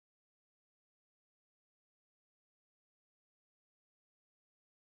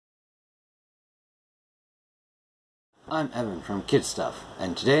I'm Evan from Kidstuff,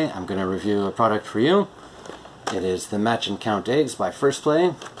 and today I'm going to review a product for you. It is the Match and Count Eggs by First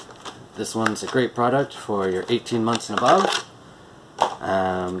Play. This one's a great product for your 18 months and above.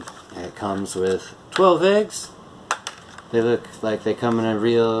 It comes with 12 eggs. They look like they come in a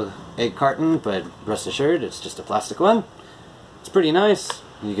real egg carton, but rest assured it's just a plastic one. It's pretty nice.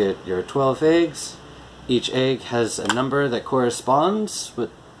 You get your 12 eggs. Each egg has a number that corresponds with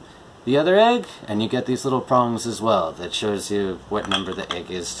the other egg, and you get these little prongs as well that shows you what number the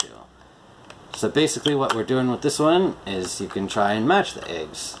egg is to. So basically what we're doing with this one is you can try and match the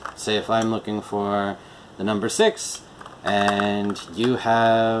eggs. Say if I'm looking for the number 6 and you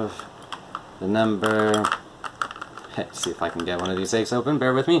have the number, let's see if I can get one of these eggs open,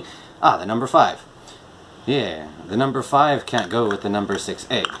 bear with me. The number 5. Yeah, the number 5 can't go with the number 6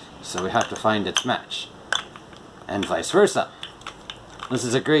 egg, so we have to find its match. And vice versa. This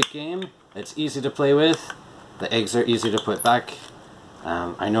is a great game. It's easy to play with. The eggs are easy to put back.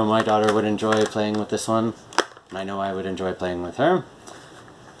 I know my daughter would enjoy playing with this one. And I know I would enjoy playing with her.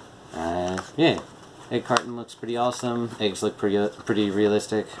 Yeah, egg carton looks pretty awesome. Eggs look pretty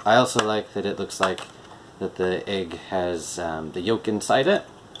realistic. I also like that it looks like that the egg has the yolk inside it.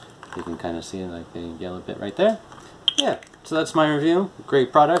 You can kind of see like the yellow bit right there. Yeah, so that's my review.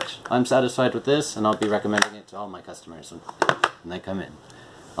 Great product. I'm satisfied with this, and I'll be recommending it to all my customers when they come in.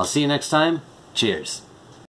 I'll see you next time. Cheers.